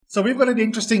So we've got an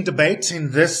interesting debate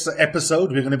in this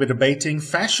episode. We're going to be debating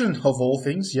fashion of all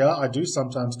things. Yeah, I do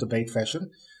sometimes debate fashion,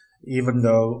 even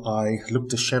though I look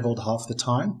disheveled half the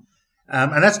time.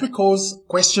 And that's because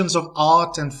questions of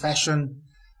art and fashion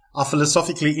are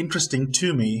philosophically interesting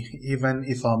to me, even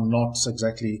if I'm not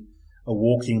exactly a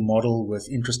walking model with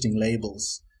interesting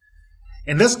labels.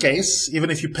 In this case, even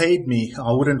if you paid me,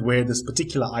 I wouldn't wear this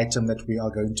particular item that we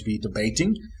are going to be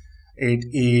debating. It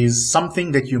is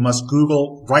something that you must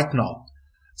Google right now.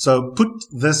 So put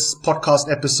this podcast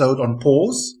episode on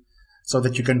pause so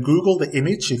that you can Google the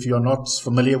image if you're not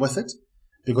familiar with it,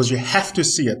 because you have to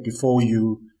see it before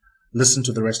you listen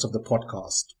to the rest of the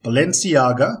podcast.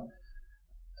 Balenciaga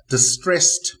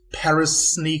Distressed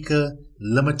Paris Sneaker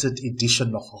Limited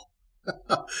Edition.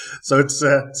 So it's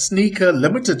a sneaker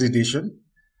limited edition,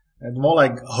 and more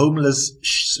like homeless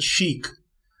chic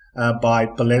by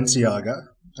Balenciaga.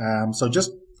 So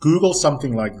just Google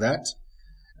something like that,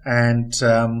 and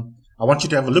I want you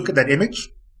to have a look at that image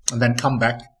and then come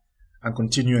back and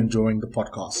continue enjoying the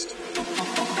podcast.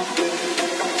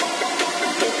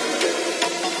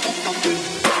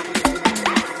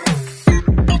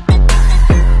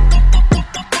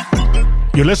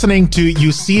 You're listening to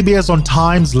Eusebius on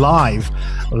Times Live.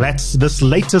 That's this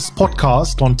latest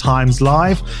podcast on Times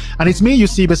Live. And it's me,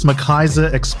 Eusebius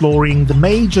McKaiser, exploring the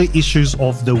major issues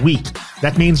of the week.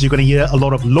 That means you're going to hear a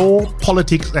lot of law,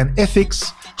 politics, and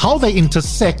ethics, how they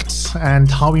intersect,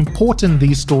 and how important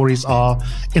these stories are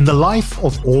in the life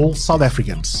of all South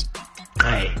Africans.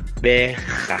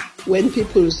 When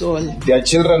people zone, their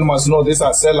children must know these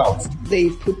are sellouts. They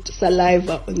put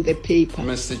saliva on the paper.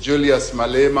 Mr. Julius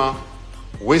Malema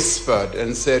whispered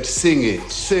and said, sing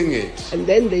it, sing it. And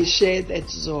then they share that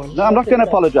zone. No, I'm not going to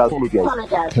apologize.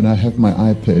 Can I have my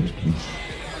iPad, please?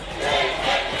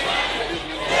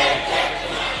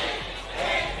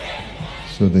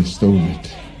 So they stole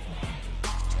it.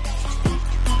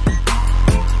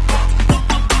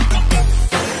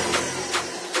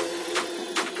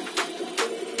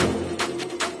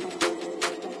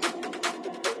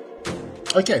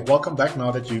 Okay, welcome back now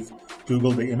that you've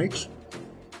Googled the image.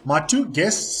 My two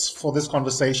guests for this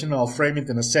conversation, I'll frame it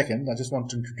in a second. I just want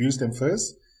to introduce them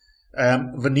first.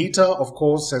 Venita, of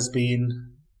course, has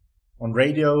been on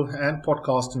radio and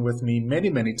podcasting with me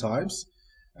many, many times.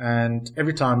 And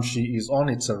every time she is on,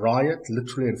 it's a riot,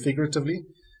 literally and figuratively.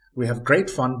 We have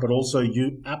great fun, but also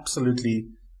you absolutely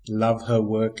love her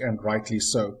work, and rightly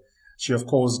so. She, of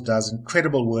course, does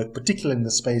incredible work, particularly in the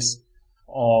space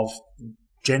of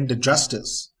gender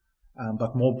justice.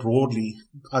 But more broadly,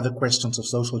 other questions of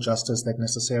social justice that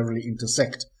necessarily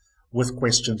intersect with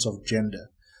questions of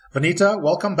gender. Venita,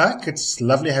 welcome back. It's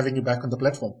lovely having you back on the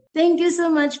platform. Thank you so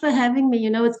much for having me.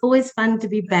 It's always fun to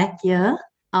be back here.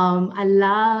 I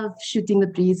love shooting the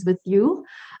breeze with you.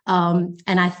 And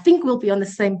I think we'll be on the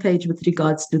same page with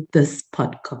regards to this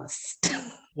podcast.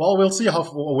 Well, we'll see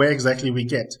where exactly we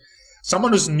get.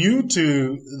 Someone who's new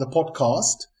to the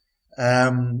podcast,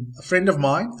 a friend of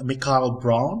mine, Mikhail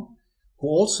Brown, who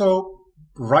also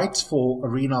writes for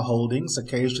Arena Holdings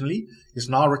occasionally, has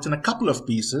now written a couple of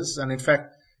pieces. And in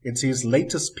fact, it's his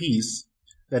latest piece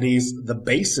that is the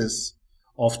basis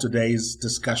of today's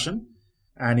discussion.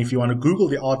 And if you want to Google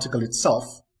the article itself,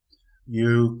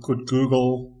 you could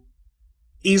Google,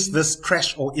 "Is this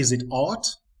trash or is it art?"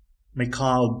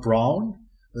 Mikhail Brown.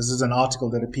 This is an article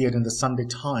that appeared in the Sunday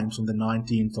Times on the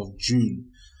 19th of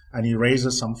June. And he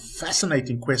raises some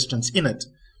fascinating questions in it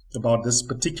about this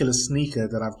particular sneaker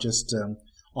that I've just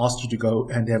asked you to go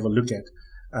and have a look at.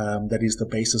 That is the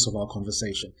basis of our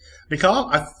conversation. Mikhail,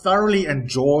 I thoroughly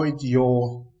enjoyed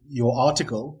your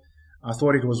article. I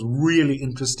thought it was really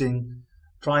interesting,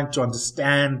 trying to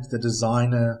understand the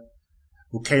designer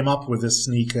who came up with this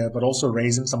sneaker, but also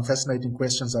raising some fascinating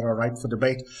questions that are ripe for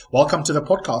debate. Welcome to the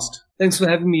podcast. Thanks for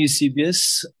having me,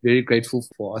 Eusebius. Very grateful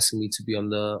for asking me to be on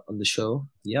the show.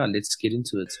 Yeah, let's get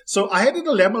into it. So I had a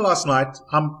dilemma last night.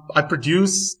 I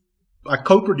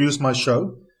co-produce my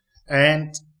show,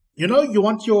 and you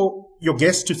want your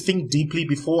guests to think deeply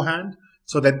beforehand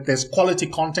so that there's quality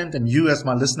content and you as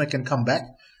my listener can come back.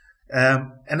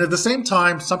 And at the same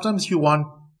time, sometimes you want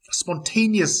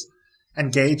spontaneous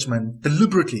engagement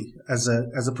deliberately as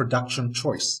a production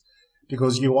choice,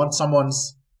 because you want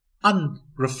someone's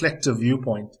unreflective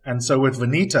viewpoint. And so with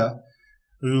Venita,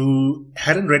 who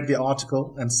hadn't read the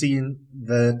article and seen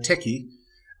the techie,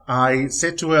 I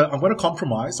said to her, I'm going to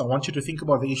compromise. I want you to think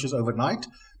about the issues overnight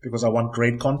because I want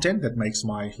great content that makes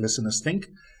my listeners think.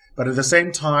 But at the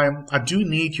same time, I do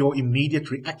need your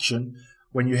immediate reaction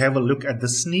when you have a look at the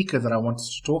sneaker that I wanted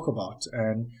to talk about.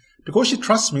 And because she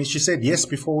trusts me, she said yes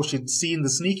before she'd seen the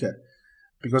sneaker.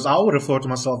 because I would have thought to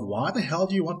myself, why the hell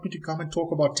do you want me to come and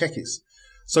talk about techies?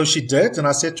 So she did, and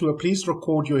I said to her, please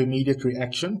record your immediate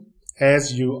reaction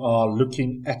as you are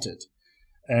looking at it.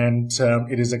 And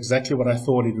it is exactly what I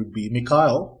thought it would be.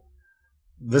 Mikhail,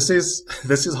 this is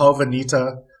how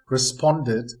Vanita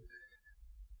responded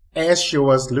as she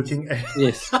was looking at,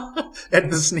 at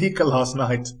the sneaker last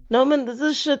night. No, man, this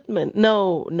is shit, man.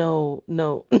 No.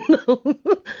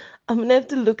 I'm gonna have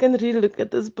to look and re-look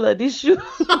at this bloody shoe.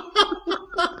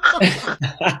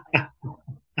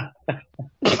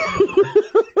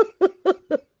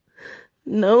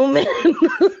 No, man.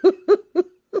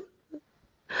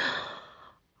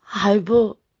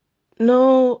 Hypo.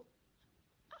 No.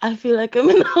 I feel like I'm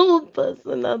an old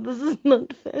person now. This is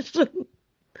not fashion.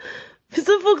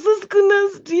 Wieso volks se skoene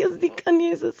is die is die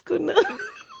Kanye se skoene?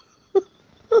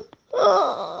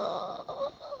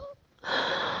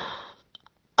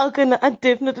 Okay, now I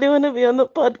definitely want to be on the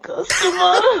podcast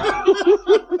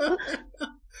tomorrow.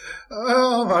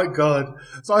 Oh my God.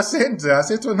 So I said to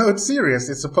her, no, it's serious.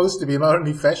 It's supposed to be not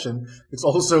only fashion, it's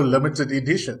also limited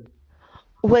edition.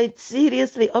 Wait,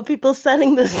 seriously, are people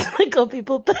selling this? Like, are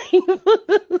people paying for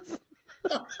this?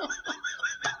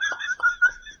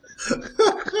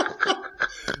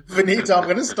 Vanita, I'm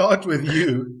going to start with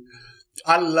you.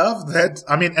 I love that.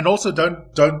 I mean, and also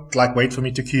don't like wait for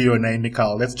me to cue your name,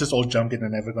 Mikhail. Let's just all jump in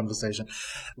and have a conversation.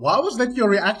 Why was that your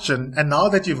reaction? And now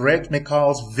that you've read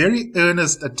Mikhail's very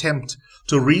earnest attempt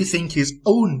to rethink his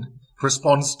own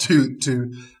response to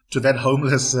that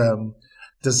homeless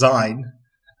design,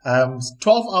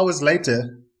 12 hours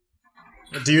later,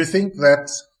 do you think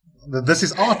that this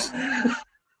is art?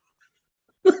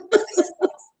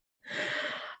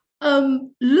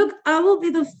 Look, I will be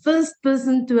the first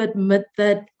person to admit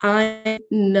that I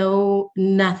know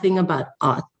nothing about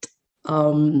art.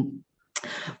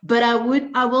 But I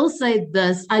will say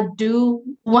this.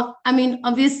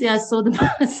 Obviously I saw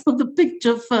the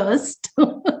picture first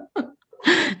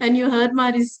and you heard my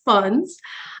response.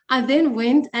 I then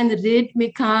went and read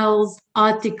Mikhail's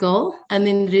article and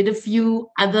then read a few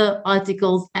other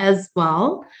articles as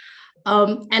well.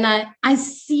 And I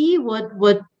see what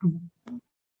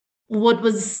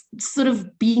was sort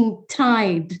of being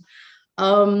tied.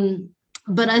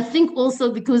 But I think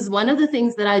also because one of the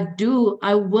things that I do,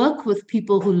 I work with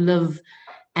people who live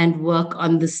and work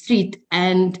on the street.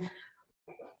 And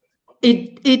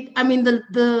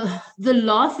the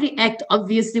laugh react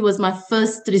obviously was my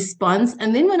first response.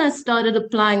 And then when I started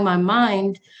applying my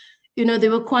mind,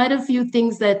 there were quite a few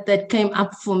things that came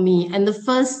up for me. And the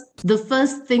first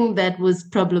thing that was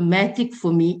problematic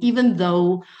for me, even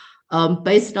though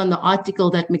based on the article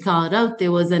that Mikhail wrote,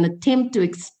 there was an attempt to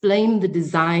explain the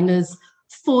designer's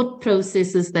thought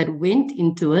processes that went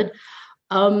into it.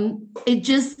 It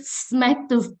just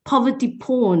smacked of poverty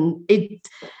porn.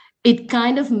 It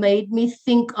kind of made me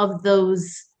think of those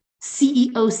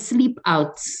CEO sleep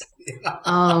outs.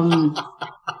 And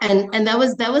that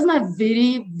was my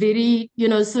very, very,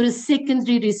 sort of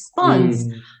secondary response.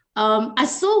 I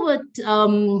saw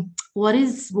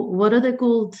what are they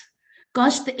called?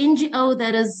 Gosh, the NGO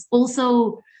that is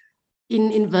also,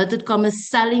 in inverted commas,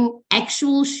 selling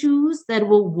actual shoes that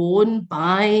were worn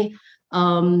by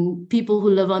people who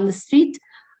live on the street.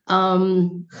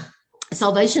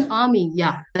 Salvation Army,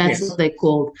 that's what they're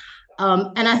called.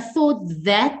 And I thought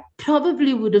that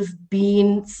probably would have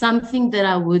been something that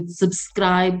I would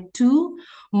subscribe to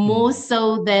more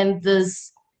so than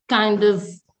this kind of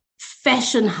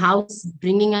fashion house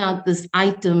bringing out this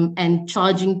item and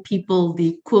charging people the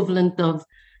equivalent of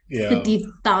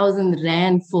 30,000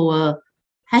 Rand for a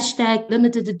hashtag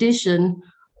limited edition.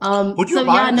 Would you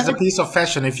buy it as a piece of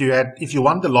fashion if you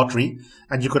won the lottery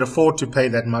and you could afford to pay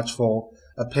that much for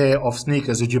a pair of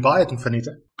sneakers? Would you buy it,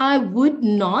 Vanita? I would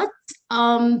not,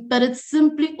 but it's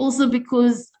simply also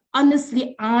because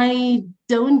honestly I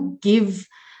don't give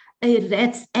a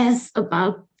rat's ass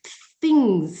about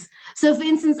things. So, for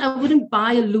instance, I wouldn't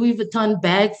buy a Louis Vuitton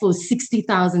bag for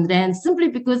 60,000 Rand simply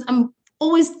because I'm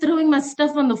always throwing my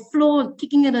stuff on the floor and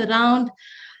kicking it around.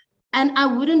 And I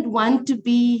wouldn't want to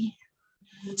be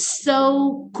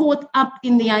so caught up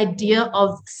in the idea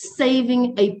of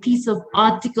saving a piece of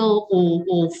article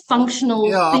or functional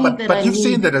thing but you've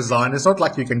seen the design. It's not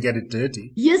like you can get it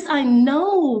dirty. Yes, I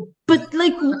know. But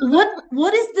like,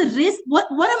 what is the risk? What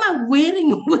am I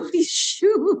wearing with these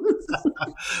shoes?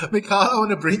 Mikhail, I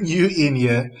want to bring you in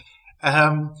here.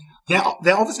 There are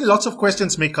obviously lots of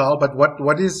questions, Mikhail, but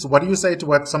what do you say to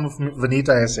what some of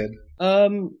Vanita has said?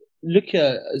 Look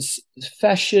here,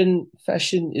 fashion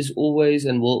is always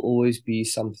and will always be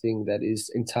something that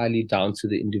is entirely down to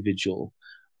the individual.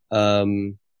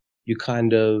 You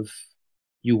kind of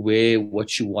you wear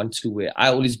what you want to wear. I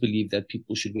always believe that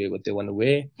people should wear what they want to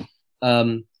wear.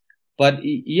 But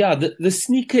yeah, the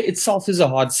sneaker itself is a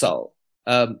hard sell.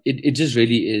 It just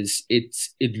really is.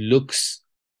 It looks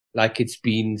like it's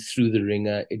been through the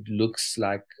ringer. It looks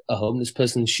like a homeless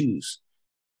person's shoes.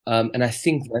 And I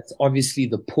think that's obviously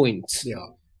the point. Yeah.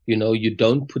 You know, you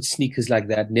don't put sneakers like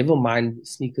that. Never mind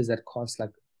sneakers that cost like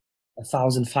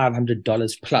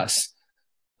 $1,500 plus,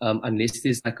 unless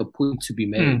there's like a point to be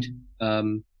made.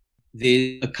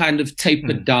 There's a kind of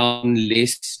tapered down,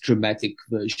 less dramatic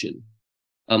version.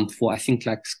 For I think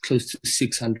like close to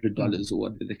 $600 or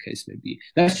whatever the case may be.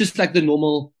 That's just like the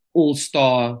normal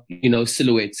all-star, you know,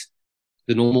 silhouette,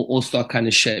 the normal all-star kind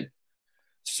of shape.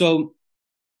 So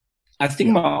I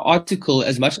think my article,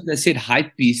 as much as I said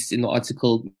hype beast in the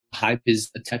article, hype is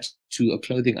attached to a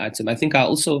clothing item. I think I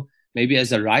also, maybe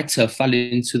as a writer, fell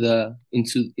into the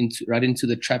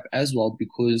trap as well,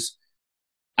 because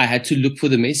I had to look for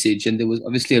the message, and there was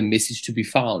obviously a message to be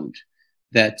found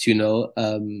that, you know,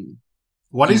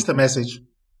 what is the message?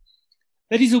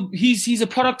 That he's a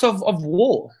product of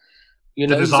war. You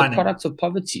know, he's a product of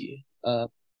poverty. The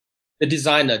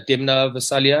designer, Demna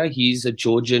Gvasalia, he's a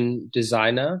Georgian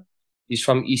designer. He's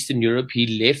from Eastern Europe.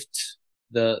 He left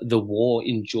the war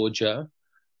in Georgia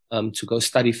to go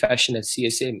study fashion at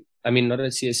CSM. I mean, not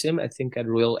at CSM, I think at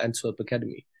Royal Antwerp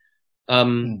Academy.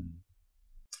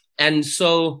 And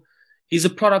so he's a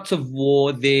product of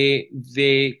war.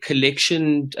 Their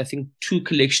collection, I think 2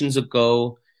 collections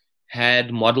ago,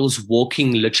 had models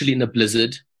walking literally in a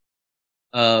blizzard.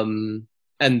 And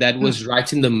that was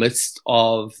right in the midst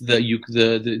of the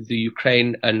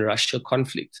Ukraine and Russia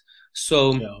conflict.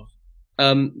 So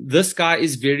this guy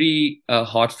is very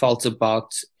heartfelt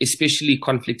about, especially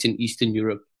conflict in Eastern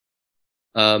Europe,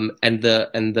 and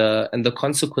the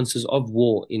consequences of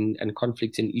war and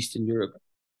conflict in Eastern Europe.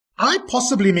 I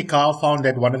possibly, Mikhail, found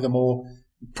that one of the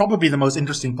probably the most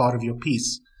interesting part of your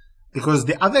piece, because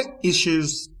the other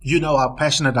issues, you know how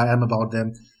passionate I am about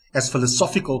them as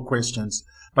philosophical questions.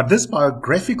 But this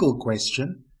biographical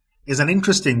question is an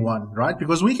interesting one, right?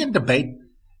 Because we can debate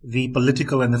the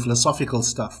political and the philosophical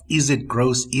stuff. Is it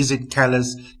gross? Is it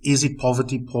callous? Is it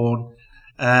poverty porn?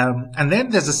 And then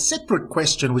there's a separate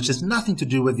question, which has nothing to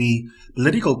do with the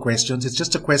political questions. It's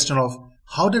just a question of,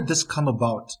 how did this come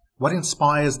about? What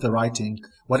inspires the writing?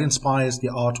 What inspires the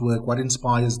artwork? What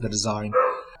inspires the design?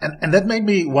 And that made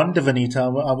me wonder, Vanita,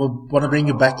 I would want to bring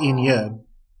you back in here,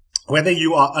 whether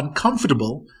you are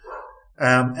uncomfortable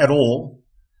at all,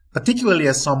 particularly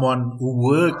as someone who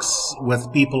works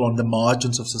with people on the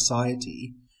margins of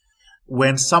society,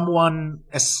 when someone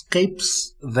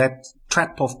escapes that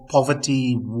trap of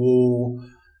poverty, war,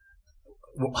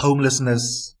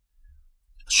 homelessness,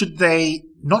 should they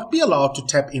not be allowed to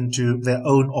tap into their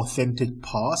own authentic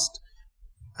past?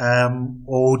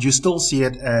 Or do you still see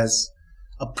it as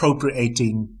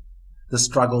appropriating the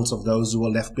struggles of those who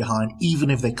are left behind,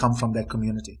 even if they come from that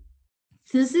community?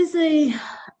 This is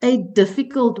a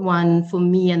difficult one for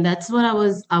me, and that's what I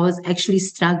was actually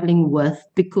struggling with,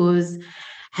 because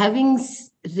having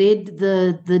read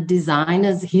the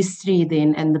designer's history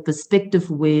then and the perspective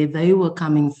where they were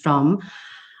coming from,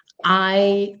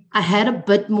 I had a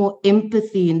bit more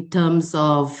empathy in terms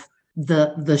of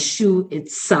the shoe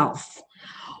itself.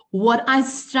 What I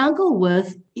struggle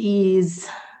with is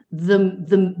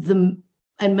the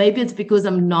and maybe it's because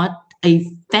I'm not a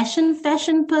fashion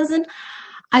person,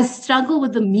 I struggle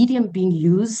with the medium being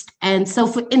used. And so,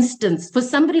 for instance, for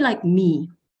somebody like me,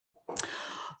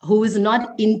 who is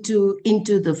not into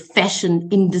the fashion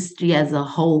industry as a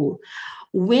whole,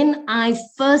 when I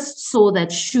first saw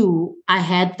that shoe, I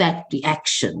had that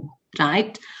reaction,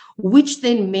 right? Which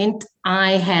then meant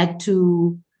I had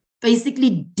to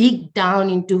basically dig down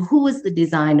into who is the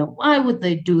designer, why would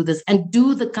they do this, and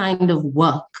do the kind of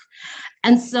work.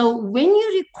 And so when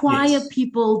you require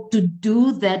people to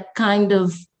do that kind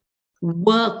of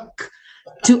work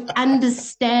to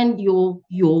understand your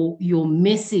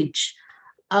message,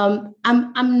 I'm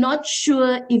not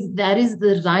sure if that is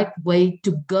the right way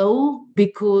to go,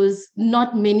 because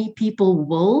not many people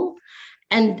will.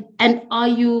 And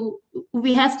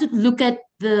we have to look at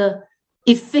the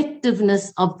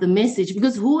effectiveness of the message,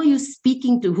 because who are you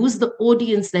speaking to? Who's the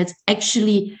audience that's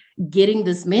actually getting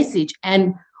this message?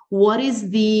 And what is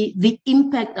the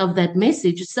impact of that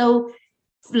message? So,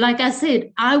 like I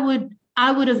said, I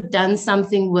would have done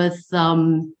something with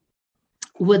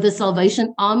the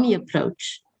Salvation Army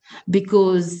approach,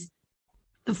 because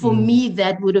for me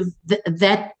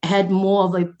that had more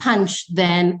of a punch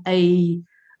than a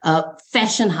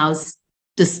fashion house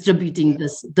distributing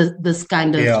this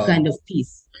kind of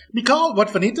piece. Nicole, what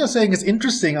Vanita is saying is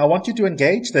interesting. I want you to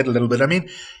engage that a little bit. I mean,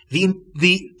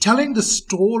 the telling the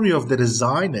story of the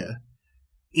designer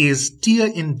is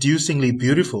tear-inducingly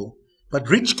beautiful, but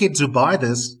rich kids who buy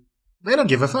this, they don't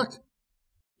give a fuck.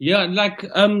 Yeah, like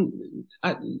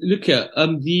look here,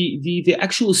 the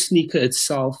actual sneaker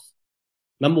itself.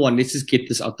 Number one, let's just get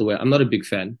this out the way. I'm not a big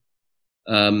fan.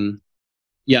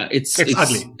 Yeah, it's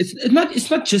ugly. It's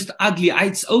not just ugly.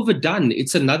 It's overdone.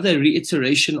 It's another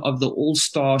reiteration of the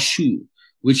all-star shoe,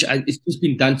 which it's just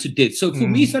been done to death. So for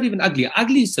me, it's not even ugly.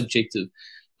 Ugly is subjective,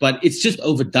 but it's just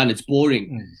overdone. It's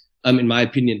boring, in my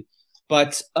opinion.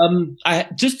 But I'm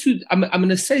going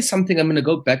to say something. I'm going to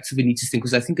go back to Vanita's thing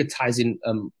because I think it ties in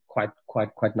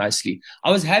quite nicely.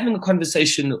 I was having a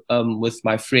conversation with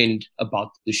my friend about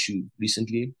the shoe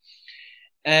recently.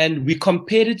 And we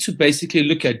compared it to basically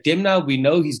look at Demna. We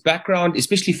know his background,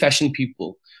 especially fashion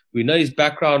people. We know his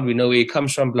background. We know where he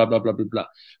comes from, blah, blah, blah, blah, blah.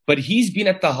 But he's been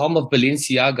at the helm of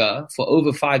Balenciaga for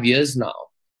over 5 years now.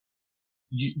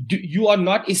 You are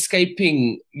not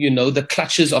escaping, the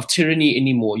clutches of tyranny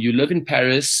anymore. You live in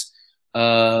Paris.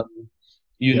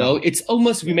 You know, it's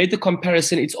almost, we made the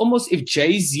comparison. It's almost if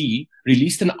Jay-Z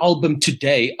released an album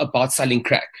today about selling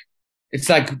crack. It's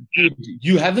like, dude,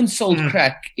 you haven't sold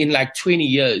crack in like 20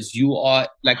 years. You are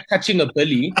like touching a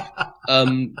billy.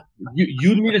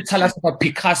 You need to tell us about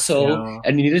Picasso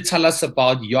and you need to tell us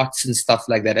about yachts and stuff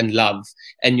like that and love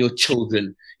and your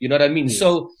children. You know what I mean? Yes.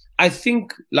 So I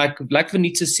think like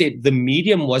Vanita said, the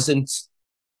medium wasn't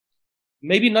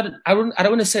maybe not, I don't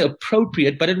want to say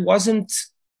appropriate, but it wasn't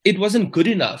good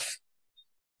enough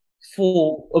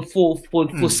for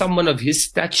someone of his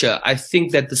stature. I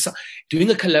think that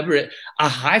doing a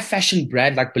high fashion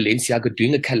brand like Balenciaga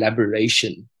doing a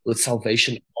collaboration with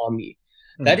Salvation Army,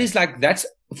 that's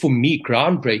for me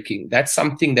groundbreaking. That's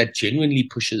something that genuinely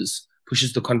pushes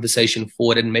the conversation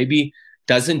forward and maybe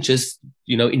doesn't just,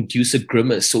 induce a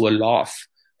grimace or a laugh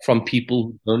from people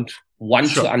who don't want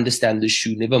to understand the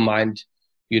shoe. Never mind,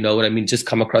 you know what I mean? Just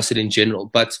come across it in general.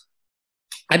 But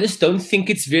I just don't think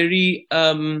it's very,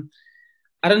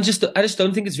 I just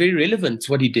don't think it's very relevant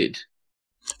what he did.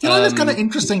 That's kind of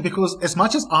interesting because as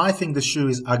much as I think the shoe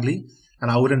is ugly and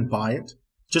I wouldn't buy it,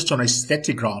 just on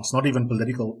aesthetic grounds, not even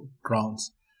political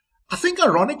grounds, I think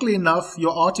ironically enough,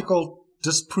 your article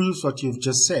disproves what you've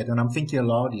just said. And I'm thinking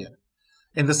aloud here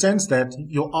in the sense that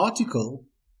your article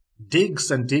digs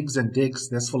and digs and digs.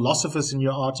 There's philosophers in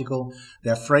your article.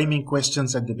 There are framing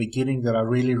questions at the beginning that I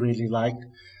really, really liked.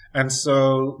 And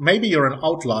so maybe you're an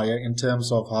outlier in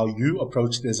terms of how you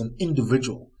approach this as an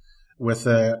individual with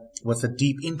a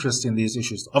deep interest in these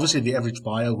issues. Obviously, the average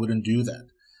buyer wouldn't do that.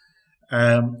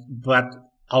 But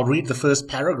I'll read the first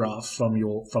paragraph from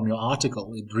your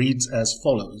article. It reads as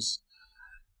follows.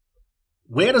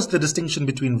 Where does the distinction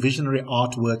between visionary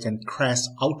artwork and crass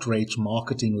outrage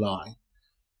marketing lie?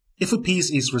 If a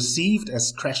piece is received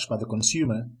as trash by the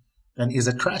consumer, then is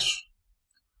it trash?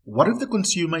 What if the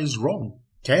consumer is wrong?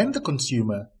 Can the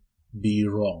consumer be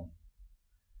wrong?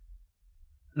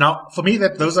 Now, for me,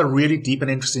 those are really deep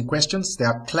and interesting questions. They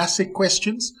are classic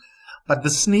questions, but the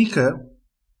sneaker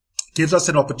gives us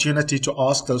an opportunity to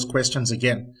ask those questions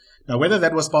again. Now, whether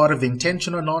that was part of the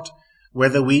intention or not,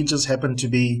 whether we just happen to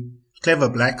be clever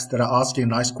blacks that are asking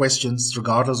nice questions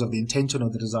regardless of the intention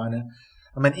of the designer.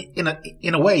 I mean,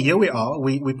 in a way, here we are.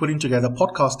 We're putting together a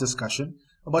podcast discussion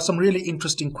about some really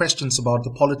interesting questions about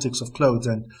the politics of clothes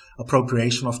and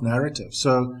appropriation of narrative.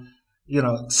 So,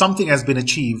 something has been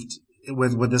achieved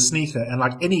with the sneaker. And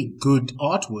like any good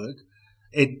artwork,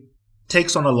 it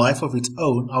takes on a life of its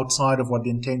own outside of what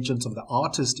the intentions of the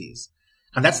artist is.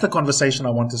 And that's the conversation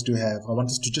I want us to have. I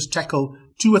want us to just tackle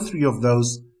 2 or 3 of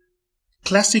those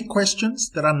classic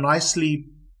questions that are nicely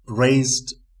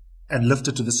raised and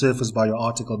lifted to the surface by your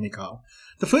article, Mikhail.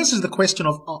 The first is the question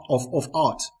of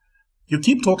art. You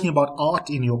keep talking about art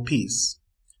in your piece.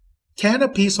 Can a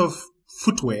piece of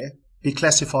footwear be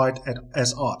classified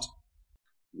as art?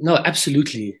 No,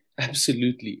 absolutely.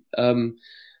 Absolutely.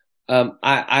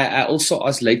 I also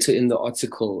asked later in the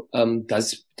article,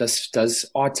 does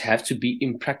art have to be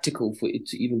impractical for it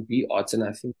to even be art? And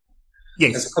I think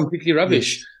that's completely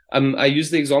rubbish. Yes. I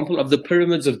use the example of the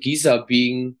pyramids of Giza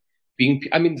being,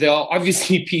 I mean, they are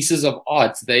obviously pieces of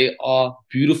art. They are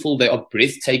beautiful. They are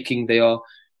breathtaking. They are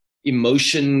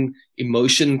emotion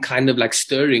kind of like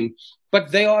stirring,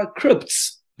 but they are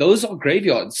crypts. Those are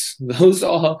graveyards. Those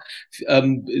are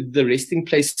the resting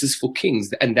places for kings.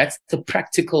 And that's the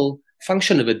practical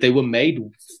function of it. They were made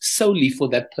solely for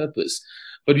that purpose.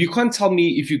 But you can't tell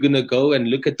me if you're going to go and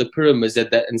look at the pyramids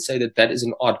and say that is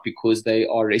an art because they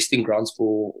are resting grounds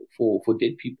for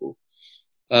dead people.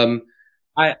 You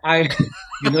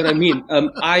know what I mean?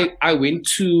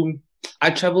 I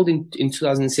traveled in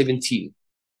 2017,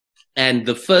 and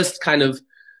the first kind of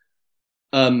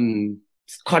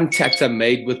contact I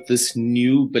made with this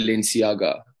new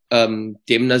Balenciaga,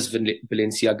 Demna's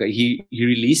Balenciaga, he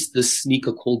released this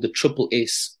sneaker called the Triple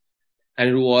S, and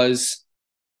it was,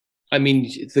 I mean,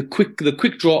 the quick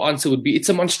draw answer would be, it's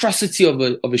a monstrosity of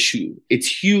a shoe. It's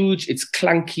huge, it's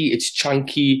clunky, it's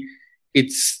chunky,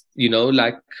 it's, you know,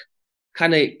 like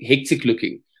kind of hectic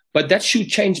looking. But that shoe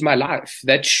changed my life.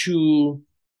 That shoe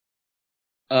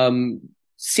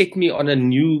set me on a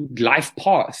new life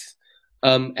path.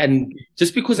 And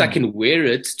just because I can wear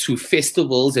it to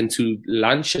festivals and to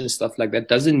lunch and stuff like that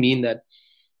doesn't mean that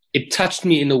it touched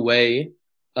me in a way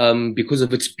because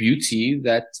of its beauty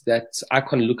that I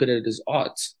can look at it as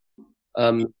art.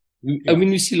 I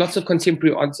mean, you see lots of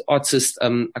contemporary artists.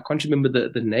 I can't remember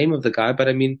the name of the guy, but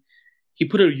I mean, he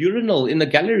put a urinal in a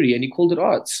gallery and he called it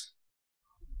art.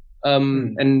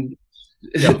 And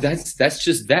that's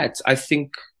just that. I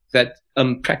think that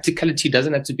practicality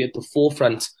doesn't have to be at the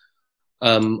forefront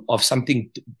of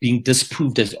something being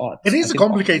disproved as art. It is a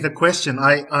complicated question.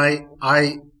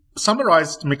 I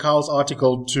summarized Mikhail's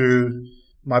article to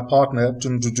my partner, to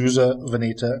Nduduza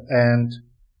Vanita, and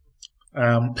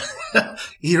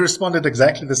he responded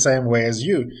exactly the same way as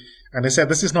you. And he said,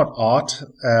 this is not art.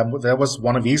 That was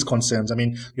one of his concerns. I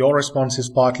mean, your response is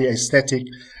partly aesthetic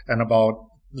and about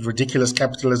the ridiculous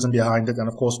capitalism behind it, and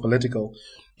of course political.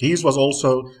 His was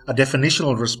also a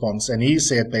definitional response, and he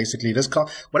said basically,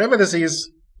 whatever this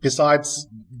is, besides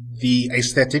the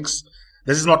aesthetics,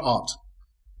 this is not art.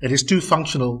 It is too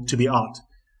functional to be art.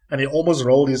 And he almost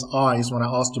rolled his eyes when I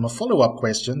asked him a follow-up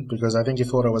question, because I think he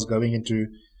thought I was going into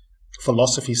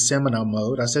philosophy seminar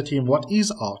mode. I said to him, what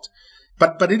is art?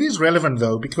 But it is relevant,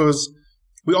 though, because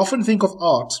we often think of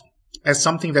art as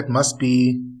something that must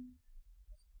be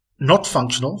not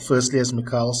functional, firstly, as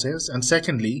Mikhail says, and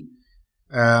secondly,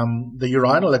 the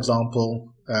urinal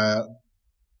example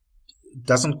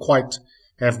doesn't quite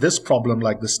have this problem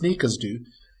like the sneakers do,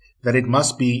 that it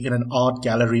must be in an art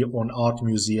gallery or an art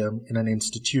museum in an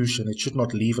institution. It should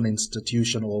not leave an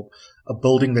institution or a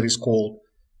building that is called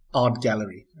art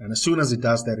gallery. And as soon as it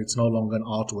does that, it's no longer an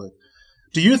artwork.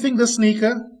 Do you think the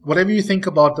sneaker, whatever you think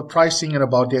about the pricing and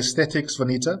about the aesthetics,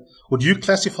 Vanita, would you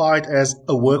classify it as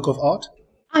a work of art?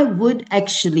 I would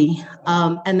actually.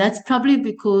 And that's probably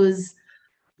because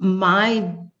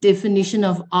my definition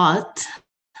of art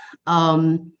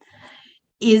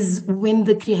is when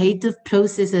the creative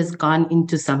process has gone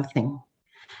into something.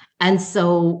 And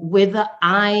so whether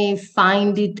I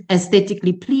find it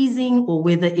aesthetically pleasing or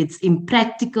whether it's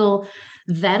impractical,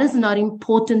 that is not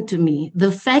important to me.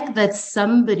 The fact that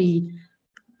somebody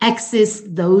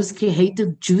accessed those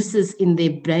creative juices in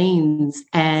their brains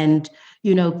and,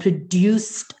 you know,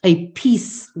 produced a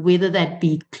piece, whether that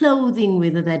be clothing,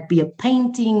 whether that be a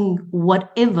painting,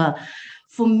 whatever,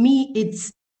 for me,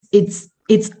 it's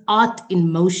art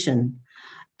in motion.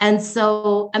 And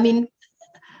so, I mean,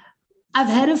 I've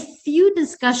had a few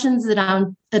discussions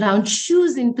around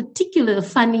shoes in particular,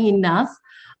 funny enough.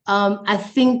 I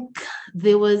think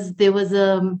there was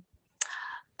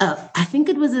I think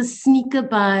it was a sneaker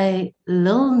by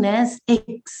Lil Nas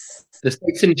X. The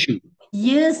Satan shoe.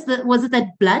 Yes, was it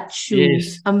that blood shoe?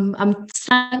 Yes. I'm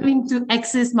struggling to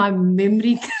access my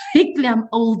memory correctly. I'm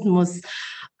old, Mos.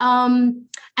 And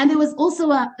there was also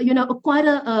quite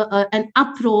an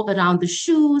uproar around the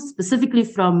shoe, specifically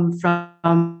from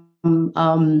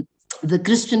the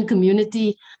Christian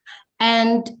community.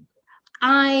 And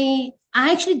I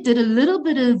actually did a little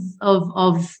bit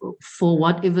of for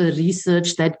whatever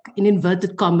research that, in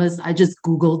inverted commas, I just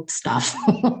Googled stuff.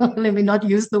 Let me not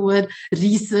use the word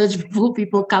research before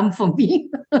people come for me.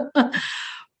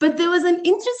 But there was an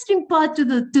interesting part to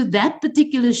that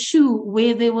particular shoe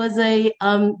where there was a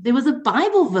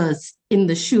Bible verse in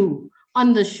the shoe,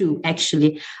 on the shoe,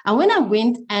 actually. And when I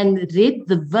went and read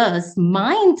the verse,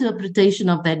 my interpretation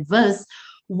of that verse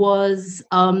was,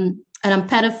 and I'm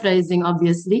paraphrasing,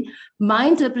 obviously, my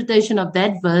interpretation of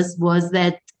that verse was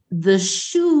that the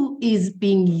shoe is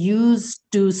being used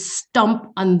to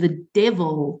stomp on the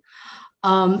devil.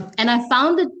 And I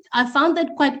found that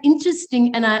quite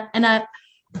interesting. And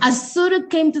I sort of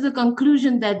came to the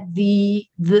conclusion that the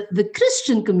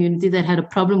Christian community that had a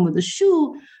problem with the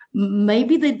shoe,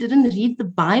 maybe they didn't read the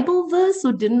Bible verse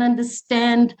or didn't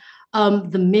understand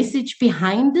the message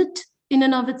behind it in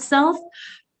and of itself.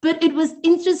 But it was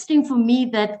interesting for me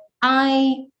that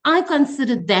I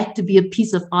considered that to be a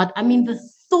piece of art. I mean, the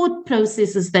thought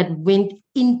processes that went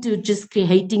into just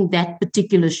creating that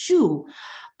particular shoe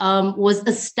was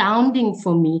astounding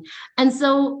for me. And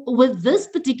so with this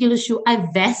particular shoe, I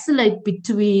vacillate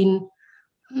between,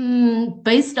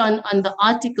 based on the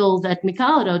article that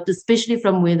Mikhail wrote, especially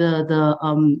from where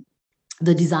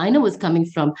the designer was coming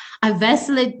from, I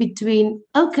vacillate between,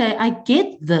 okay, I get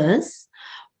this,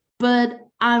 but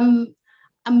I'm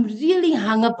really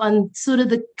hung up on sort of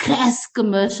the crass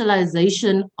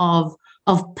commercialization of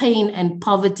pain and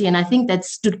poverty. And I think that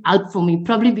stood out for me,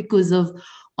 probably because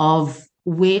of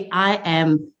where I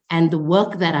am and the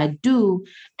work that I do.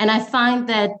 And I find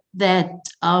that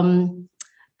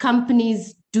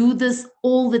companies do this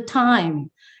all the time,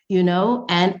 you know,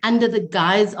 and under the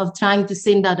guise of trying to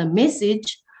send out a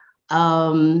message,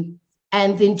 and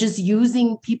then just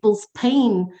using people's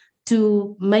pain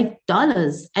to make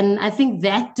dollars. And I think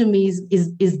that to me is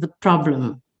the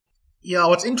problem. Yeah,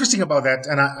 what's interesting about that,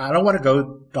 and I don't want to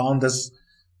go down this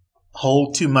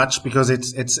hole too much because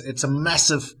it's a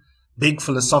massive, big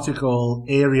philosophical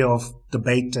area of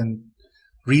debate and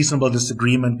reasonable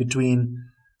disagreement between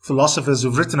philosophers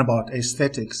who've written about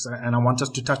aesthetics. And I want us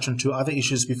to touch on two other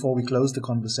issues before we close the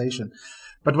conversation.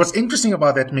 But what's interesting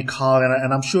about that, Mikhail,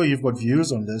 and I'm sure you've got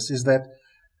views on this, is that,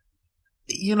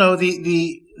 you know,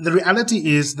 the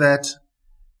reality is that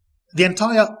the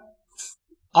entire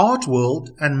art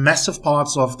world and massive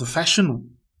parts of the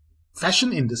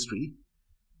fashion industry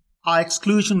are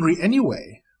exclusionary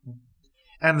anyway.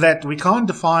 And that we can't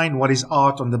define what is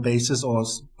art on the basis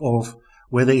of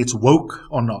whether it's woke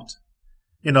or not.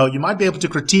 You know, you might be able to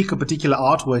critique a particular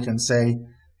artwork and say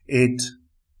it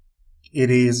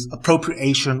is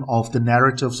appropriation of the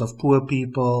narratives of poor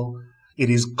people, it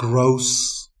is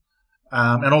gross,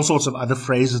 and all sorts of other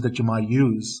phrases that you might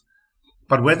use.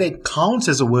 But whether it counts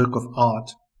as a work of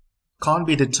art can't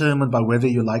be determined by whether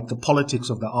you like the politics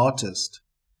of the artist.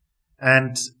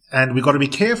 And we've got to be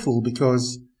careful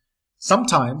because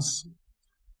sometimes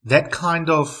that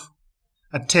kind of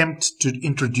attempt to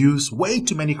introduce way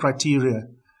too many criteria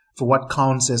for what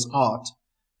counts as art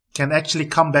can actually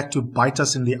come back to bite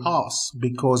us in the arse,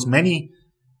 because many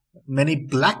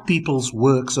black people's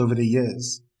works over the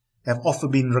years have often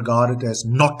been regarded as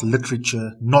not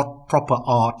literature, not proper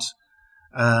art,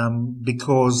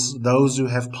 because those who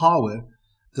have power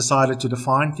decided to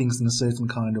define things in a certain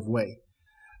kind of way.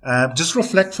 Just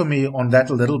reflect for me on that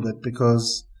a little bit,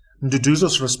 because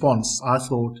Nduduzo's response, I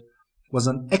thought, was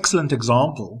an excellent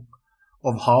example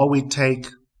of how we take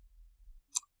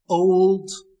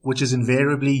old, which is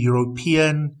invariably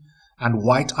European and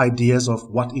white ideas of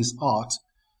what is art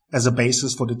as a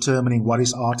basis for determining what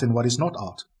is art and what is not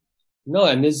art. No,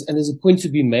 and there's a point to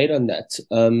be made on that.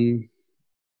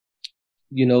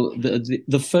 You know,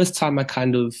 the first time I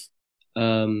kind of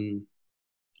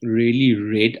really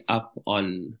read up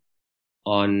on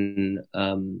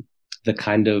the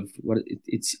kind of what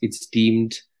it's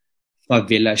deemed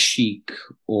favela chic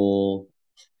or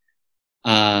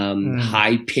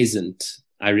high peasant.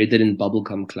 I read it in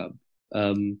Bubblegum Club.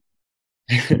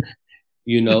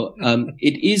 You know,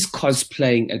 it is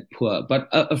cosplaying at poor. But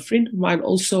a friend of mine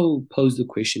also posed a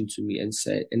question to me and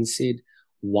said,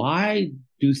 why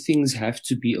do things have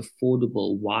to be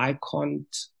affordable? Why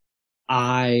can't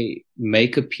I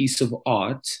make a piece of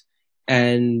art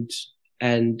and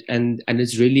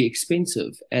it's really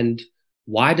expensive? And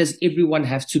why does everyone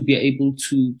have to be able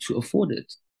to afford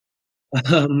it?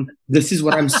 This is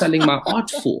what I'm selling my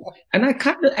art for. And I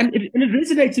kind of, and it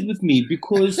resonated with me,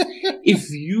 because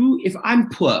if I'm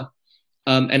poor,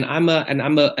 and I'm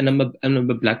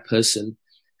a black person,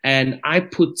 and I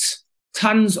put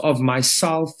tons of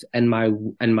myself and my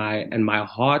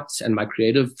heart and my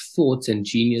creative thoughts and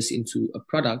genius into a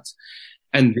product,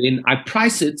 and then I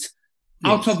price it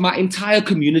out of my entire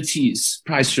community's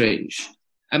price range.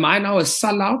 Am I now a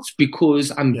sellout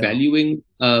because I'm valuing,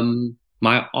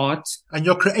 my art and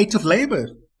your creative labor,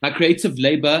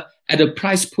 at a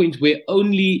price point where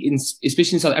especially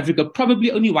in South Africa,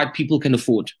 probably only white people can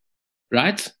afford,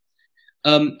 right?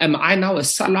 Am I now a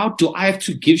sellout? Do I have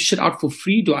to give shit out for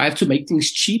free? Do I have to make things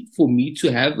cheap for me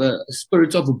to have a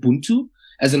spirit of Ubuntu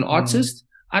as an artist?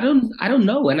 I don't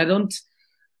know. And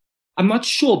I'm not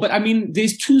sure, but I mean,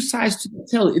 there's two sides to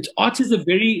tell. Art is a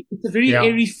very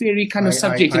airy-fairy kind of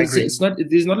subject. There's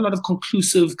not a lot of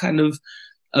conclusive kind of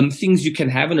things you can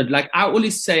have in it. Like I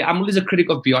always say, I'm always a critic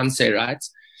of Beyonce, right?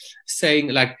 Saying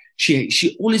like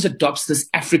she always adopts this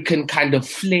African kind of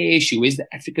flair. She wears the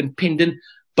African pendant,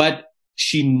 but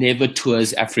she never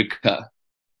tours Africa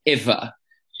ever.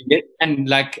 And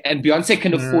Beyonce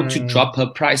can afford to drop her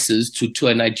prices to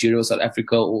tour Nigeria or South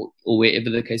Africa or wherever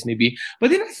the case may be. But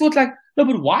then I thought no,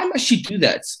 but why must she do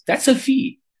that? That's her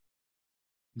fee.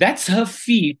 That's her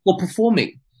fee for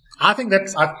performing. I think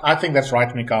that's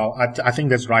right, Mikhail. I think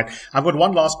that's right. I've got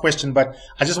one last question, but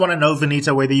I just want to know,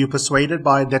 Venita, whether you're persuaded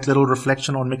by that little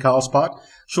reflection on Mikhail's part.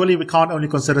 Surely we can't only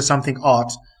consider something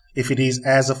art if it is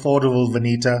as affordable,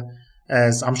 Venita,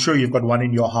 as I'm sure you've got one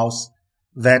in your house,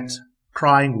 that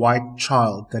crying white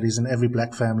child that is in every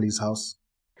black family's house.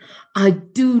 I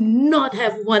do not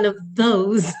have one of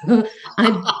those.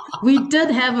 We did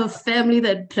have a family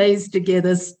that plays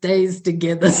together, stays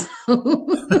together.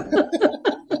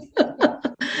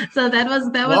 So that was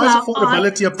Why is our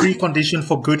affordability a precondition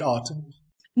for good art?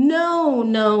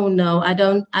 No. I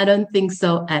don't think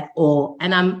so at all.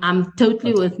 And I'm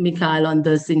totally with Mikhail on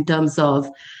this in terms of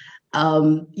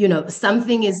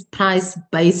something is priced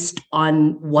based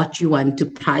on what you want to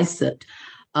price it.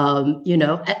 And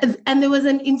there was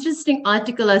an interesting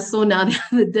article I saw now the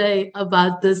other day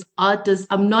about this artist.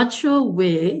 I'm not sure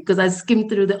where, because I skimmed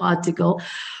through the article,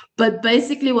 but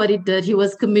basically what he did, he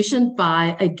was commissioned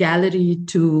by a gallery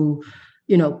to,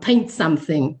 paint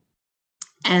something,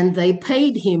 and they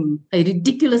paid him a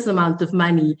ridiculous amount of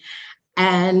money.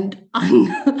 And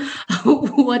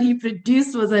what he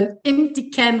produced was an empty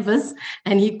canvas,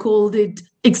 and he called it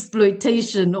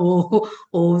exploitation or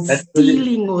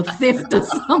stealing or theft or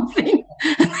something.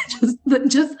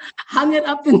 And just hung it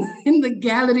up in the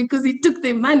gallery because he took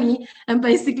their money and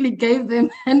basically gave them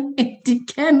an empty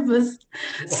canvas.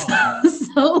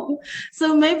 Wow.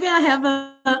 So maybe I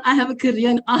have a career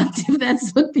in art if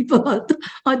that's what people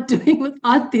are doing with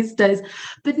art these days.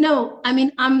 But no, I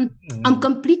mean, I'm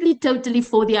completely, totally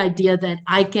for the idea that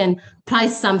I can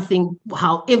price something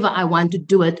however I want to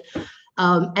do it.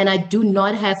 And I do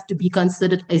not have to be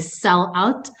considered a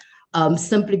sellout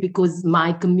simply because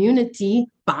my community,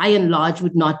 by and large,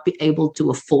 would not be able to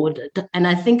afford it. And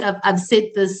I think I've said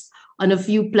this on a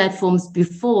few platforms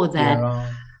before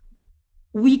that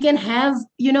we can have,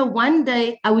 one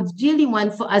day I would really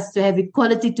want for us to have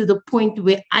equality to the point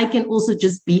where I can also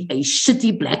just be a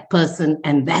shitty black person,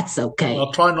 and that's okay.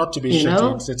 I'll try not to be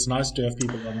shitty. It's nice to have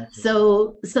people on it.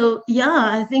 So yeah,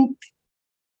 I think.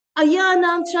 No,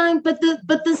 I'm trying, but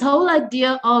this whole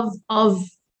idea of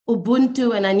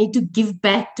Ubuntu and I need to give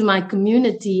back to my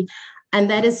community, and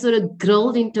that is sort of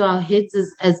drilled into our heads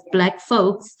as Black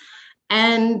folks,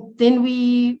 and then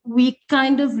we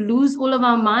kind of lose all of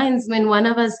our minds when one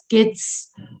of us gets,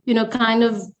 kind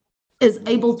of is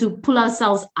able to pull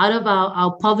ourselves out of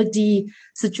our poverty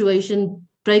situation,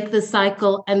 break the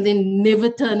cycle, and then never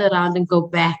turn around and go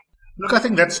back. Look, I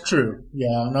think that's true.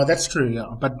 Yeah, no, that's true.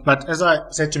 Yeah, but as I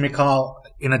said to Mikhail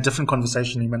in a different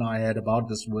conversation him and I had about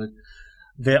this work,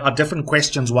 there are different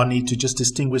questions one needs to just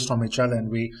distinguish from each other,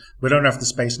 and we don't have the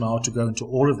space now to go into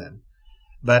all of them.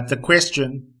 But the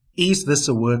question, is this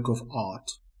a work of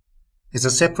art, is a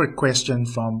separate question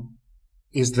from,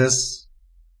 is this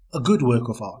a good work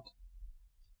of art?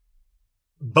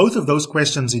 Both of those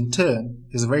questions in turn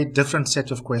is a very different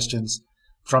set of questions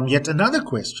from yet another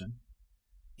question.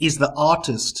 Is the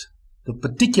artist, the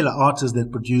particular artist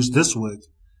that produced this work,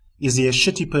 is he a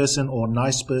shitty person or a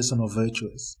nice person or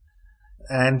virtuous?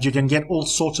 And you can get all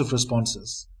sorts of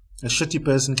responses. A shitty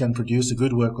person can produce a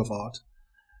good work of art.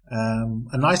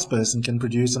 A nice person can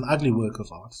produce an ugly work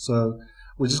of art. So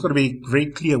we're just got to be very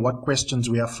clear what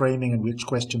questions we are framing and which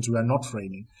questions we are not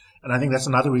framing. And I think that's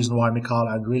another reason why, Mikhail,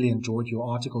 I really enjoyed your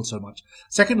article so much.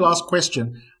 Second last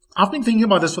question. I've been thinking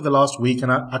about this for the last week,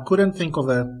 and I couldn't think of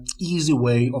an easy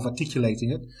way of articulating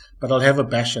it, but I'll have a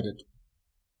bash at it.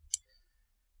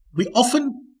 We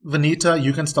often, Venita,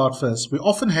 you can start first. We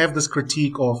often have this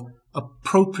critique of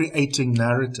appropriating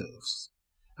narratives,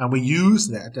 and we use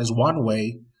that as one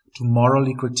way to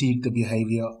morally critique the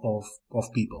behavior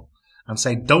of people and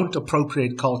say, don't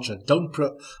appropriate culture, don't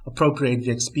appropriate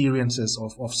the experiences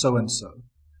of so-and-so.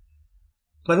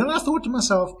 But then I thought to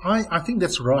myself, I think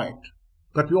that's right.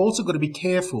 But we also got to be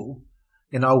careful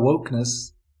in our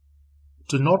wokeness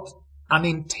to not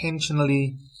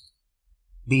unintentionally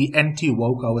be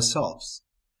anti-woke ourselves.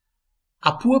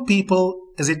 Are poor people,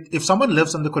 if someone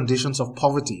lives under conditions of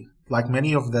poverty, like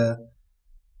many of the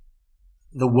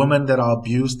women that are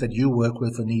abused that you work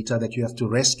with, Anita, that you have to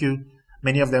rescue,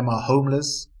 many of them are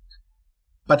homeless.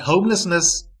 But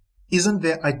homelessness isn't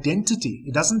their identity.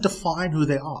 It doesn't define who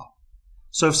they are.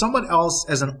 So if someone else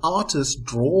as an artist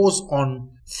draws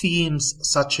on themes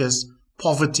such as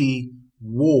poverty,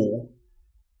 war,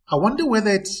 I wonder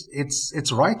whether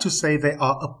it's right to say they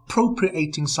are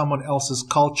appropriating someone else's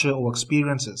culture or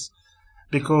experiences.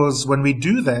 Because when we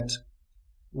do that,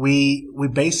 we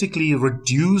basically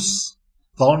reduce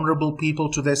vulnerable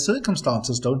people to their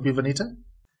circumstances, don't we, Venita?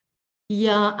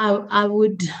 Yeah, I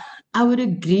would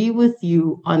agree with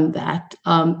you on that.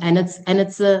 And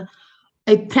it's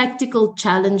a practical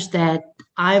challenge that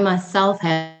I myself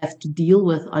have to deal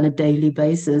with on a daily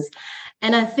basis.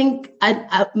 And I think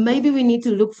maybe we need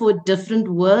to look for a different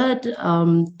word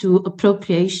to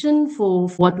appropriation for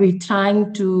what we're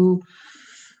trying to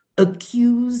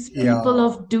accuse people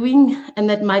of doing. And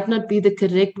that might not be the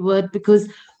correct word, because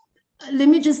let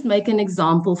me just make an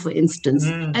example, for instance.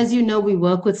 As you know, we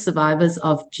work with survivors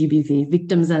of GBV,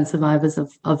 victims and survivors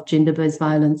of gender-based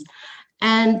violence.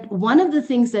 And one of the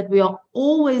things that we are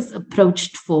always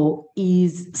approached for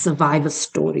is survivor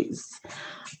stories,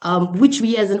 which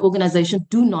we as an organization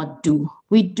do not do.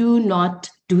 We do not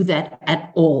do that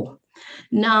at all.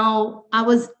 Now, I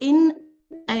was in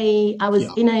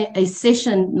a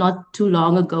session not too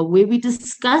long ago where we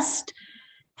discussed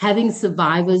having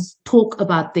survivors talk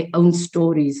about their own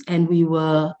stories. And we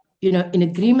were, in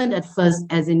agreement at first,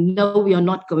 as in, no, we are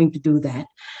not going to do that.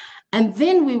 And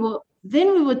then we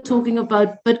were talking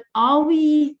about, but are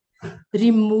we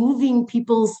removing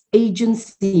people's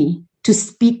agency to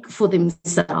speak for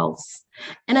themselves?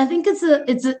 And I think it's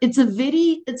a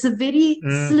very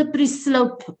slippery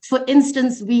slope. For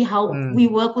instance, we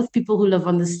work with people who live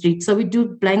on the street. So we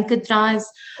do blanket drives,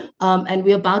 and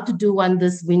we're about to do one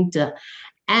this winter.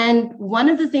 And one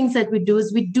of the things that we do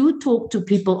is we do talk to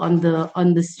people on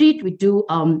the street. We do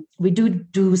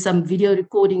some video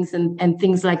recordings and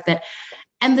things like that.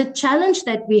 And the challenge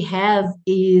that we have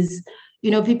is,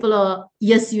 people are,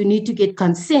 yes, you need to get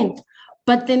consent.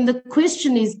 But then the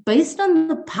question is, based on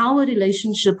the power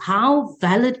relationship, how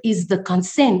valid is the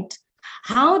consent?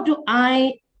 How do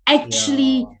I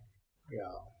actually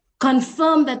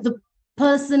confirm that the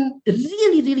person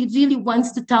really, really, really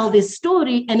wants to tell their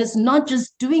story, and it's not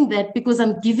just doing that because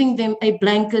I'm giving them a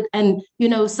blanket and,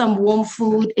 some warm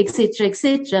food, etc.,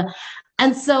 etc.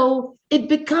 And so it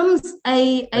becomes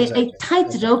a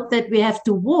tightrope that we have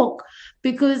to walk,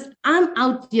 because I'm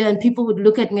out here and people would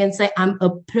look at me and say I'm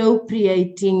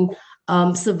appropriating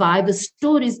survivor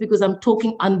stories because I'm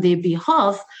talking on their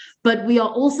behalf, but we are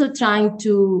also trying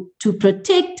to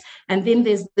protect. And then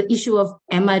there's the issue of,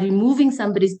 am I removing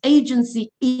somebody's agency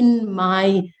in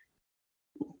my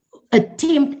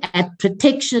attempt at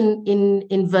protection in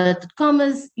inverted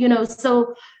commas?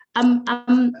 So I'm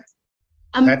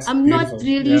not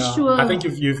really sure. I think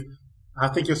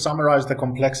you've summarized the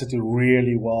complexity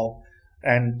really well.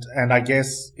 And I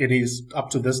guess it is up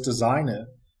to this designer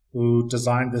who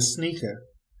designed the sneaker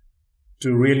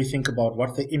to really think about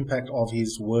what the impact of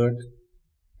his work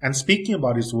and speaking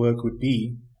about his work would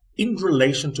be in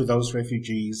relation to those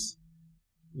refugees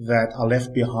that are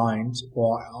left behind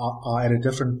or are at a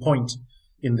different point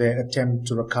in their attempt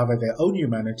to recover their own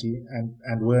humanity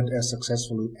and weren't as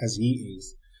successful as he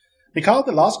is. Mikhail,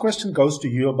 the last question goes to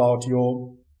you about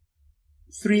your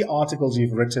 3 articles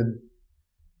you've written.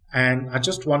 And I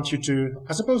just want you to,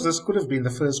 I suppose this could have been the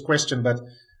first question, but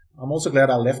I'm also glad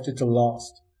I left it to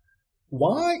last.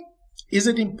 Why is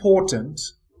it important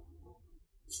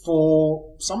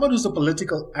for someone who's a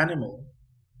political animal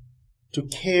to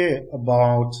care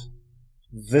about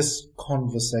this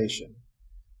conversation?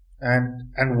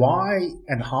 And why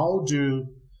and how do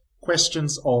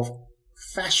questions of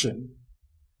fashion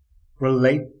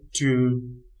relate to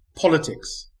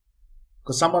politics?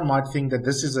 Because someone might think that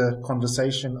this is a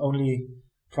conversation only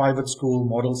private school,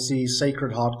 Model C,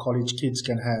 Sacred Heart College kids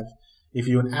can have. If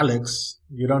you're an Alex,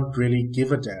 you don't really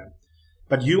give a damn.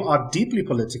 But you are deeply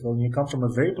political and you come from a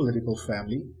very political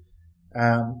family.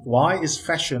 Why is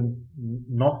fashion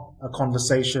not a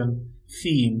conversation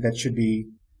theme that should be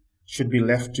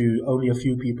left to only a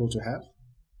few people to have?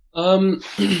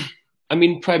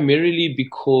 Primarily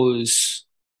because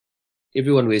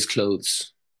everyone wears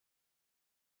clothes.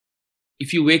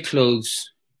 If you wear clothes,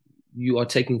 you are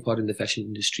taking part in the fashion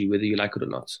industry, whether you like it or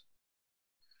not.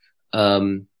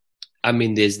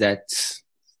 There's that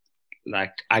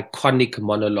iconic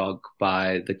monologue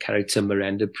by the character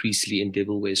Miranda Priestley in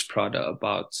Devil Wears Prada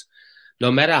about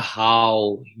no matter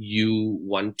how you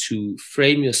want to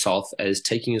frame yourself as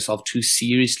taking yourself too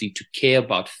seriously to care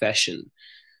about fashion,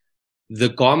 the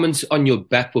garments on your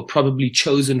back were probably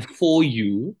chosen for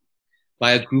you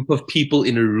by a group of people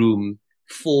in a room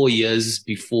 4 years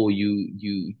before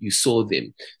you saw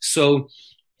them. So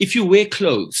if you wear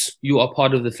clothes, you are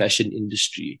part of the fashion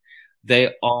industry.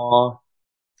 They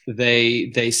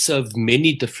serve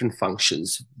many different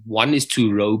functions. One is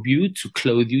to robe you, to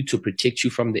clothe you, to protect you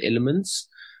from the elements.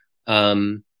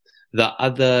 The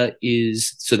other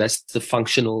is, so that's the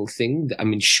functional thing.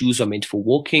 Shoes are meant for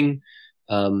walking.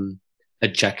 A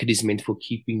jacket is meant for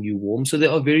keeping you warm. So they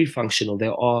are very functional. They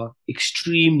are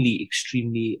extremely,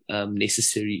 extremely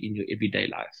necessary in your everyday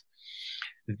life.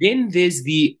 Then there's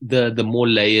the more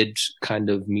layered kind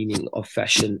of meaning of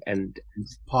fashion and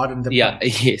pardon the pun.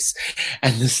 Yes,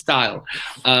 and the style.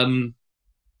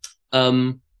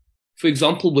 For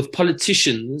example, with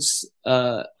politicians,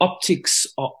 optics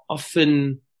are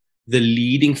often the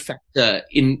leading factor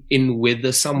in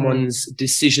whether someone's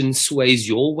decision sways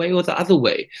your way or the other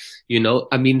way.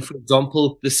 I mean, for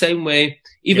example, the same way,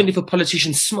 even if a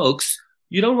politician smokes,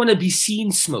 you don't want to be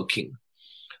seen smoking.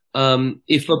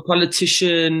 If a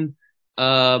politician,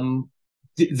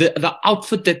 the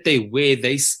outfit that they wear,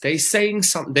 they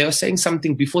are saying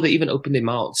something before they even open their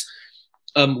mouths.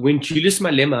 When Julius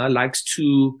Malema likes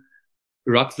to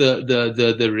rock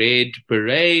the red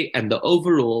beret and the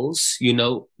overalls,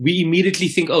 we immediately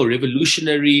think, oh,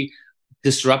 revolutionary,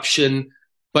 disruption.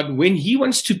 But when he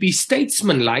wants to be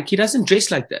statesman-like, he doesn't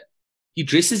dress like that. He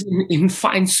dresses in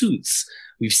fine suits.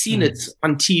 We've seen it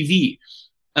on TV.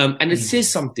 And it says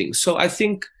something. So I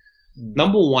think,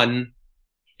 number one,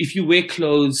 if you wear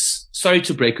clothes, sorry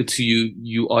to break it to you,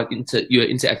 you're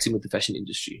interacting with the fashion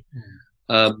industry.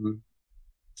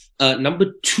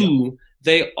 Number two,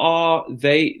 they are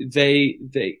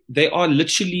literally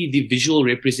the visual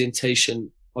representation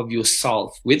of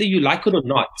yourself, whether you like it or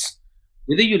not.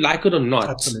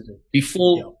 Absolutely.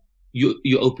 Before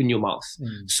you open your mouth.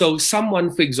 So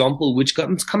someone, for example, which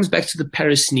comes back to the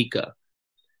Paris sneaker,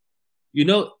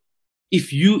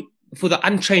 for the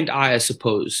untrained eye, I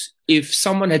suppose, if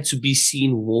someone had to be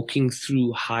seen walking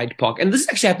through Hyde Park, and this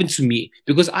actually happened to me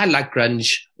because I like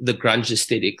the grunge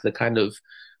aesthetic, the kind of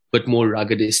but more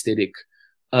rugged aesthetic.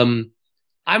 I'm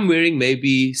wearing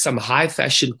maybe some high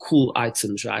fashion cool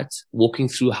items, right? Walking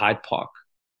through Hyde Park.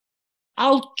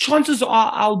 Chances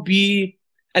are I'll be,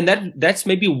 and that's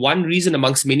maybe one reason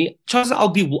amongst many, chances I'll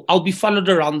be followed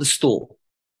around the store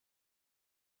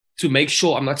to make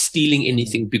sure I'm not stealing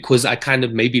anything because I kind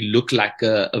of maybe look like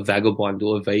a vagabond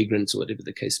or a vagrant or whatever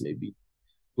the case may be.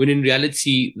 When in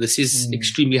reality, this is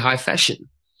extremely high fashion.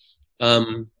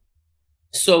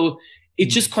 So it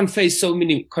just conveys so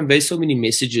many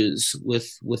messages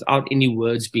without any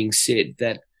words being said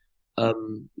that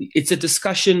it's a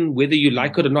discussion whether you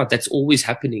like it or not. That's always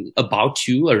happening about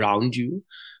you, around you,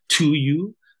 to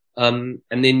you, and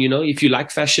then if you like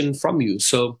fashion, from you.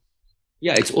 So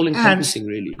yeah, it's all encompassing,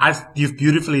 really. You've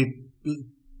beautifully,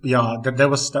 that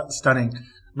was stunning.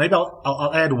 Maybe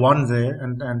I'll add one there,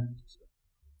 and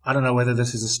I don't know whether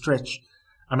this is a stretch.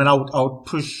 I mean, I would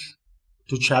push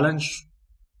to challenge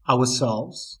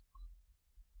ourselves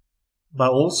by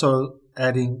also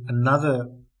adding another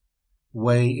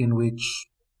way in which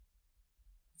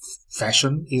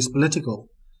fashion is political.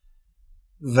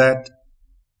 That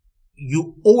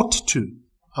you ought to,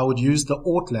 I would use the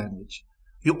ought language,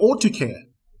 you ought to care.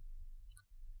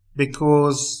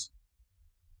 Because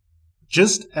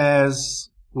just as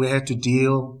we had to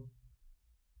deal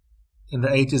in the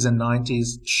 80s and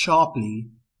 90s sharply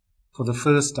for the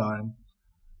first time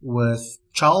with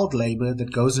child labor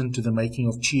that goes into the making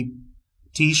of cheap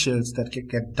T-shirts that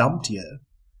get dumped here,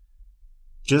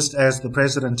 just as the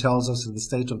president tells us in the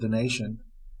State of the Nation,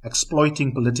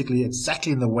 exploiting politically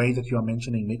exactly in the way that you are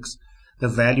mentioning, Mix, the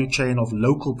value chain of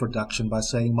local production by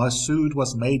saying my suit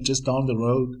was made just down the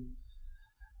road.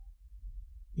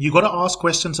 You got to ask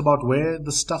questions about where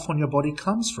the stuff on your body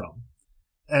comes from.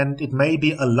 And it may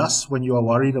be a lust when you are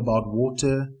worried about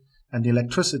water and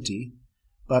electricity,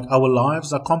 but our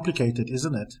lives are complicated,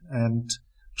 isn't it? And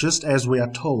just as we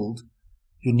are told,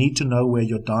 you need to know where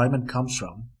your diamond comes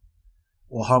from,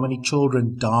 or how many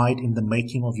children died in the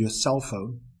making of your cell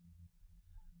phone.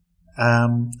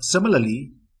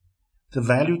 Similarly, the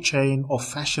value chain of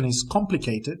fashion is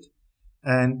complicated,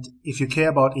 and if you care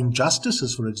about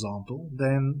injustices, for example,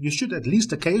 then you should at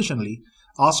least occasionally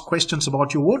ask questions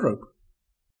about your wardrobe.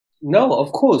 No,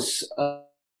 of course.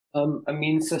 I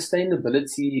mean,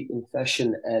 sustainability in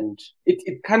fashion, and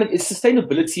it's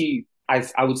sustainability,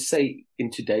 I would say,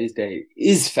 in today's day,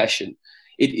 is fashion.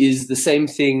 It is the same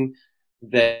thing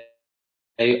that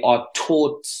they are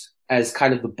taught as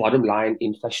kind of the bottom line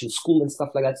in fashion school and stuff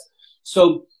like that.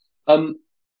 So,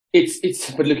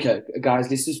 but look, guys,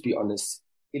 let's just be honest.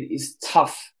 It is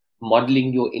tough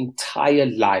modeling your entire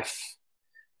life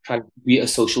trying to be a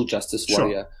social justice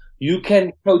warrior. Sure. You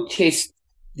can protest.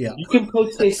 Yeah. You can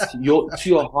protest to your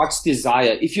heart's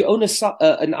desire. If you own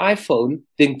an iPhone,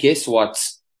 then guess what?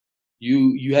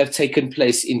 You have taken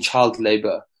place in child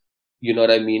labor. You know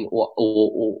what I mean?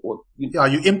 Or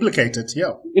you implicated.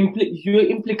 Yeah. You're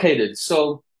implicated.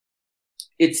 So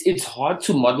it's hard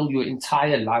to model your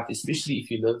entire life, especially if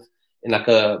you live in like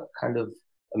a kind of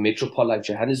a metropole like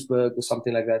Johannesburg or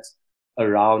something like that,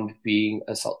 around being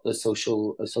a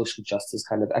social justice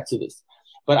kind of activist.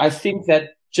 But I think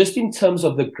that just in terms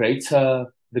of the greater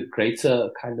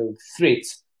kind of threat,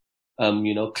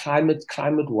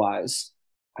 climate wise,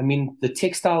 I mean, the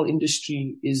textile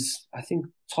industry is, I think,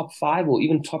 top 5 or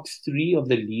even top 3 of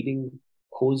the leading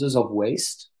causes of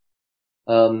waste,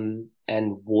 and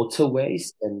water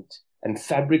waste and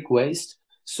fabric waste.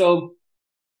 So,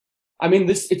 I mean,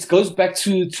 it goes back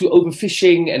to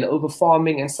overfishing and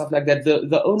overfarming and stuff like that.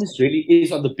 The onus really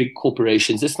is on the big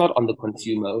corporations. It's not on the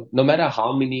consumer. No matter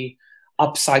how many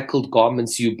upcycled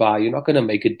garments you buy, you're not going to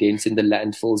make a dent in the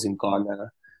landfills in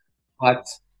Ghana. But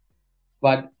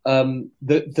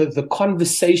the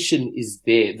conversation is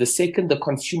there. The second the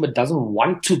consumer doesn't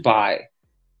want to buy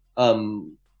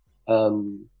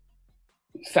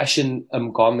fashion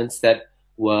garments that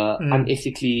were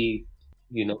unethically,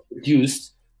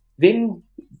 produced, then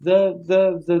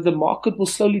the market will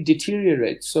slowly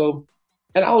deteriorate. So,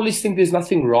 and I always think there's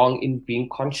nothing wrong in being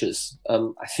conscious.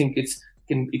 I think it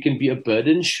can be a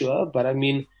burden, sure, but I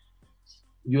mean,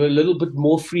 you're a little bit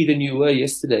more free than you were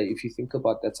yesterday if you think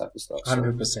about that type of stuff.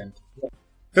 100%.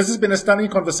 This has been a stunning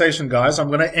conversation, guys. I'm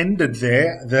going to end it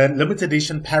there. The limited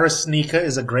edition Paris sneaker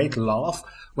is a great laugh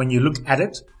when you look at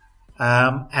it.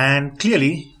 And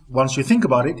clearly, once you think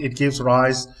about it, it gives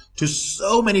rise to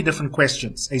so many different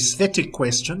questions. Aesthetic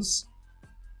questions,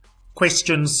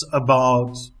 questions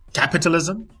about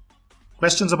capitalism,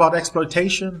 questions about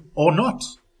exploitation or not.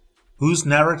 Whose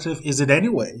narrative is it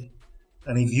anyway?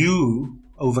 And if you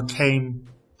overcame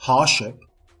hardship,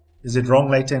 is it wrong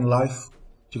later in life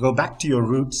to go back to your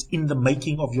roots in the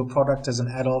making of your product as an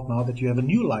adult now that you have a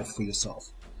new life for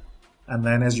yourself? And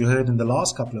then, as you heard in the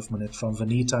last couple of minutes from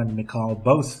Vanita and Mikhail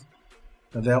both,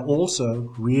 that there are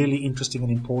also really interesting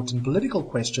and important political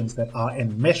questions that are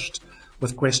enmeshed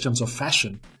with questions of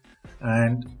fashion.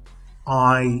 And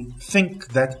I think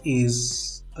that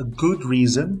is a good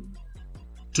reason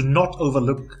to not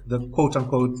overlook the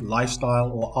quote-unquote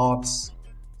lifestyle or arts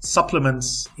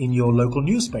supplements in your local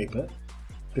newspaper,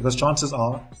 because chances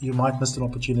are you might miss an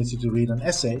opportunity to read an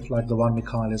essay like the one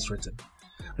Mikhail has written.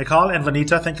 Mikhail and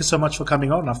Vanita, thank you so much for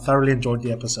coming on. I've thoroughly enjoyed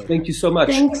the episode. Thank you so much.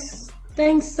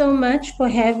 Thanks so much for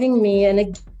having me. And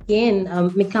again,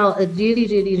 Mikhail, a really,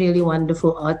 really, really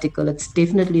wonderful article. It's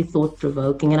definitely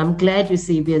thought-provoking. And I'm glad,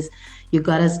 Eusebius, you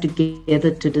got us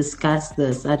together to discuss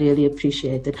this. I really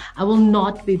appreciate it. I will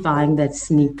not be buying that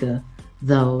sneaker,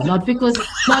 though. Not because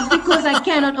I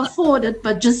cannot afford it,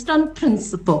 but just on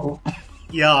principle.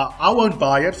 Yeah, I won't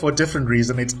buy it for a different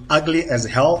reason. It's ugly as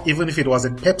hell. Even if it was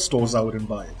at Pep stores, I wouldn't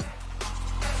buy it.